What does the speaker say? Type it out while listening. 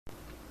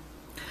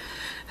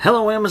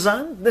Hello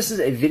Amazon, this is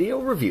a video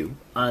review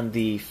on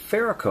the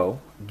Feraco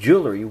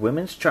Jewelry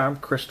Women's Charm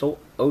Crystal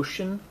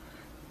Ocean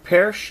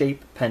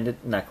Pear-Shaped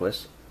Pendant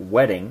Necklace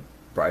Wedding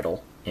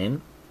Bridal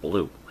in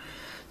Blue.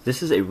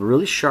 This is a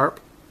really sharp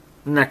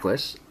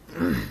necklace,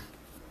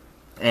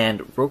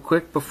 and real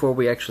quick before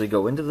we actually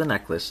go into the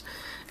necklace,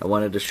 I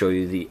wanted to show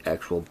you the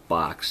actual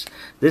box.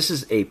 This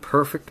is a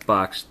perfect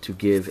box to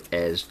give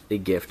as a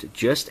gift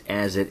just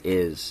as it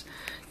is.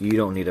 You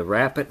don't need to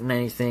wrap it in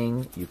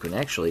anything. You can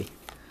actually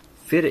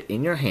fit it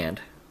in your hand.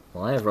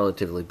 Well, I have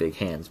relatively big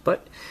hands,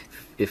 but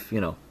if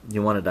you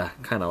wanted to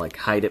kind of like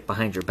hide it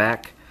behind your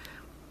back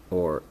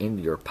or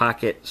into your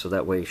pocket so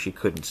that way she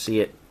couldn't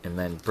see it and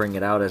then bring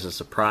it out as a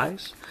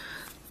surprise,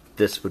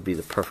 this would be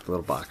the perfect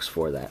little box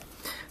for that.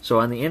 So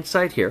on the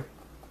inside here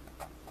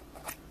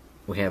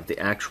we have the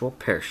actual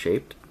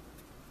pear-shaped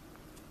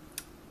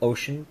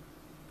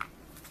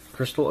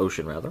crystal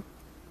ocean rather,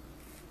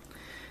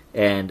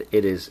 and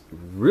it is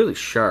really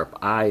sharp.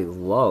 I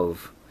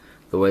love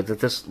the way that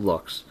this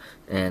looks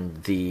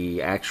and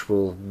the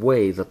actual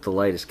way that the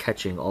light is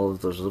catching all of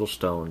those little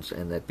stones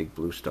and that big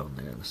blue stone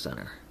there in the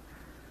center.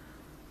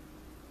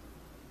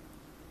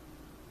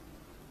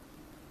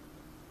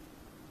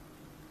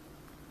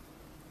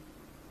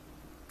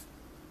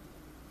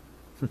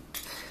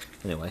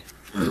 Anyway,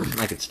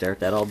 I could stare at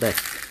that all day.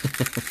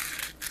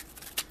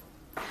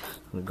 I'm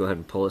going to go ahead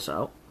and pull this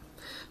out.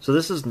 So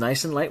this is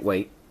nice and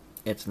lightweight.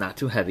 It's not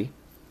too heavy.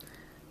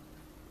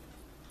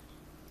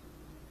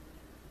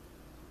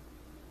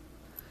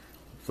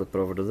 Flip it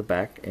over to the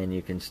back and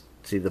you can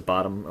see the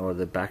bottom or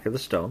the back of the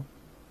stone.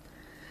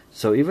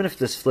 So even if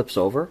this flips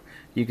over,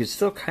 you can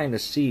still kind of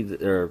see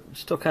or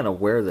still kind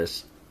of wear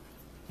this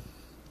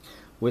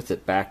with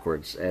it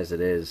backwards as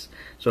it is.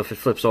 So if it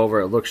flips over,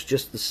 it looks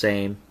just the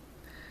same,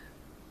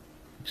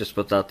 just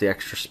without the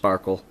extra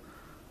sparkle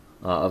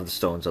of the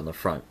stones on the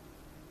front.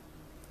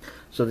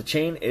 So the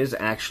chain is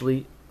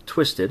actually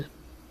twisted,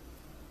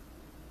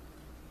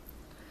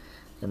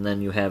 and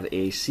then you have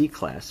a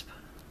C-clasp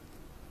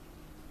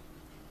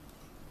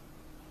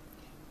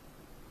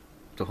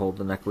to hold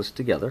the necklace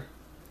together.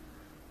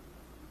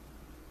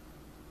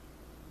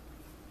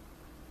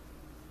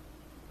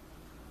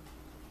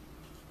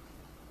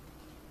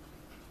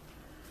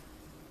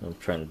 I'm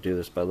trying to do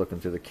this by looking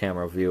through the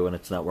camera view and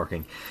it's not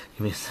working.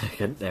 Give me a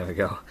second. There we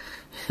go.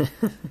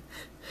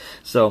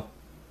 So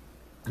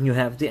you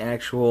have the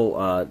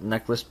actual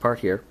necklace part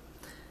here,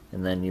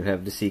 and then you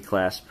have the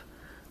C-clasp,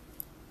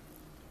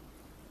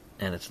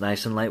 and it's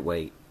nice and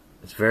lightweight.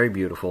 It's very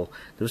beautiful.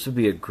 This would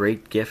be a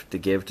great gift to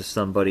give to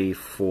somebody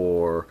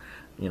for,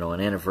 an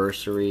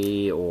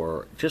anniversary,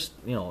 or just,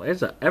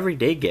 as an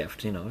everyday gift.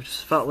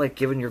 Just felt like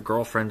giving your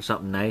girlfriend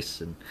something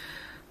nice, and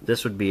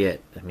this would be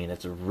it. I mean,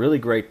 it's a really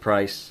great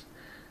price.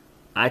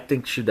 I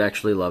think she'd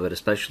actually love it,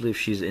 especially if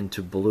she's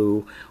into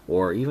blue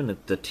or even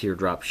the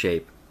teardrop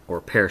shape, or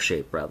pear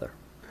shape rather.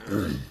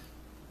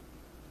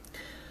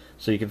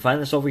 So you can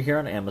find this over here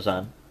on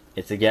Amazon.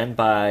 It's again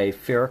by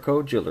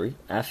Feraco Jewelry,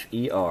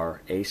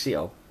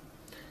 F-E-R-A-C-O.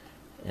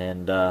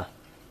 And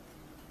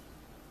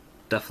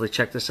definitely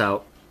check this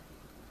out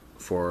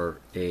for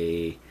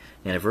a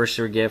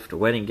anniversary gift, a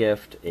wedding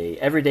gift, a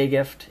everyday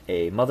gift,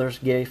 a Mother's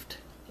gift,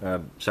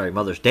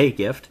 Mother's Day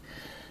gift,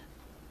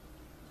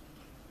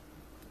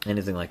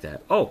 anything like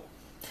that. Oh,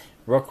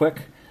 real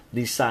quick,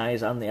 the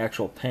size on the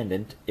actual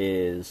pendant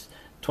is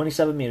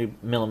 27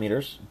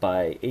 millimeters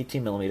by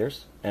 18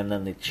 millimeters, and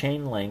then the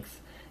chain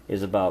length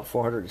is about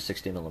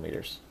 460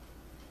 millimeters.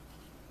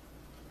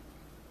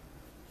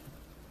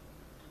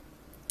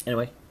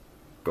 Anyway,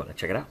 go ahead and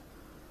check it out.